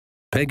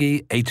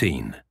Peggy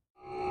 18.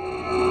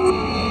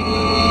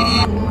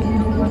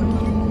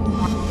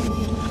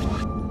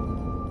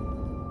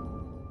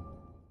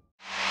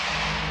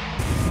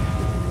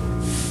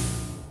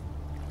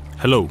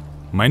 Hello,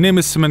 my name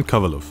is Semen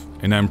Kovalov,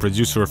 and I'm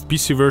producer of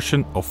PC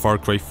version of Far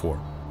Cry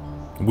 4.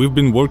 We've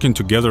been working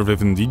together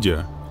with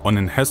Nvidia on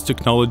enhanced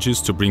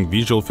technologies to bring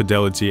visual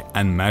fidelity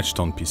unmatched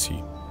on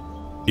PC.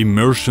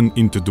 Immersion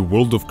into the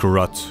world of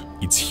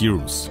Kyrat, its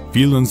heroes,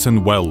 villains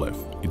and wildlife,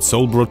 it's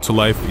all brought to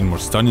life in more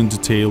stunning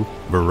detail,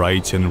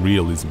 variety and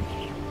realism.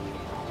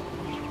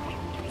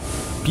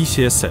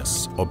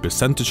 PCSS, or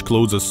Percentage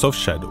Closer Soft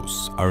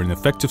Shadows, are an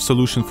effective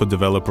solution for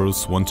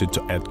developers wanting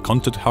to add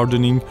content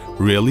hardening,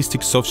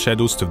 realistic soft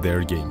shadows to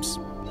their games.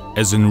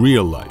 As in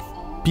real life,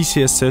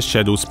 PCSS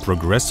shadows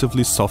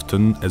progressively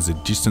soften as the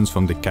distance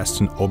from the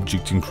casting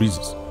object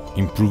increases,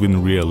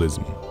 improving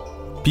realism.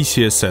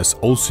 PCSS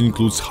also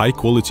includes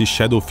high-quality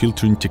shadow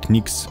filtering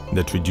techniques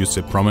that reduce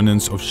the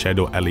prominence of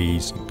shadow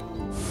aliasing.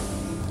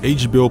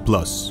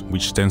 HBO+,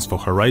 which stands for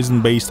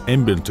Horizon-Based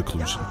Ambient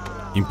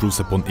Occlusion, improves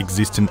upon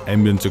existing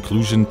ambient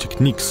occlusion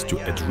techniques to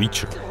add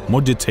richer, more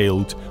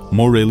detailed,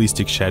 more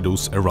realistic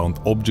shadows around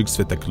objects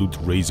that occlude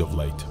rays of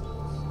light.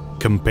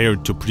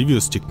 Compared to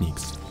previous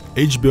techniques,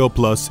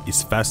 HBO+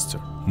 is faster,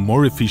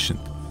 more efficient,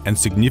 and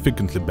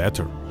significantly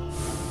better.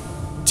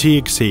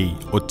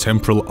 TXA, or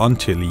Temporal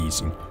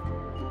Anti-Aliasing,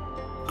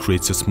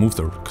 creates a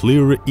smoother,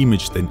 clearer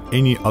image than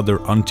any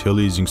other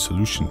anti-aliasing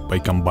solution by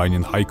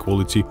combining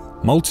high-quality,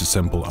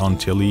 multi-sample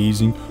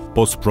anti-aliasing,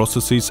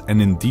 post-processes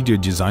and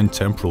Nvidia-designed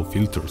temporal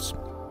filters.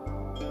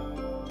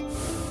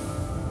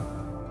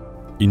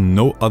 In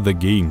no other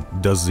game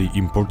does the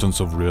importance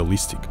of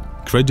realistic,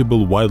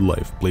 credible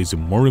wildlife plays a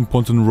more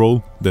important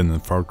role than in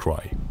Far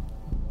Cry.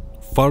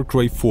 Far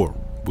Cry 4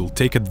 will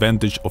take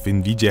advantage of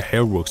Nvidia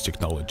Hairworks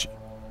technology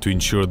to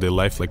ensure the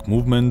lifelike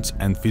movement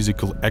and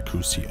physical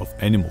accuracy of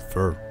animal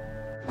fur.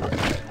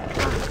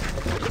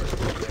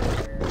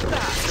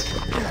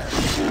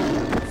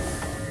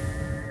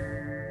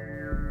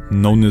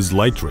 Known as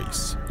light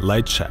rays,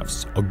 light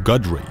shafts, or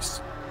God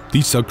rays,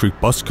 these are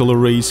crepuscular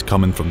rays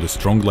coming from the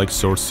strong light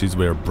sources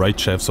where bright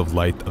shafts of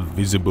light are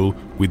visible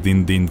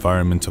within the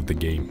environment of the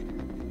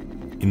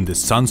game. In the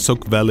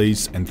sun-soaked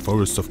valleys and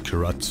forests of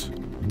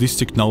Kyrat, this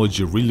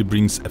technology really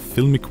brings a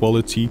filmy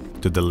quality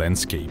to the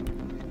landscape.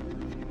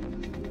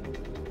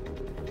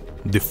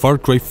 The Far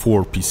Cry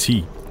 4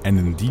 PC and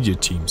Nvidia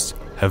teams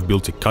have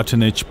built a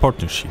cutting-edge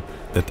partnership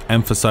that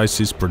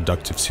emphasizes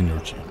productive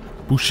synergy,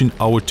 pushing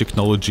our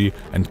technology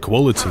and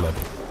quality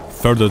level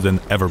further than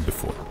ever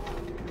before.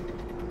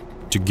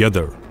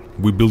 Together,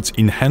 we built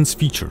enhanced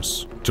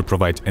features to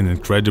provide an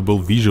incredible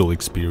visual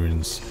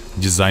experience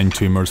designed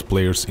to immerse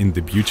players in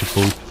the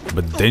beautiful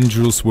but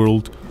dangerous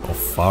world of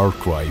Far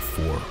Cry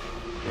 4.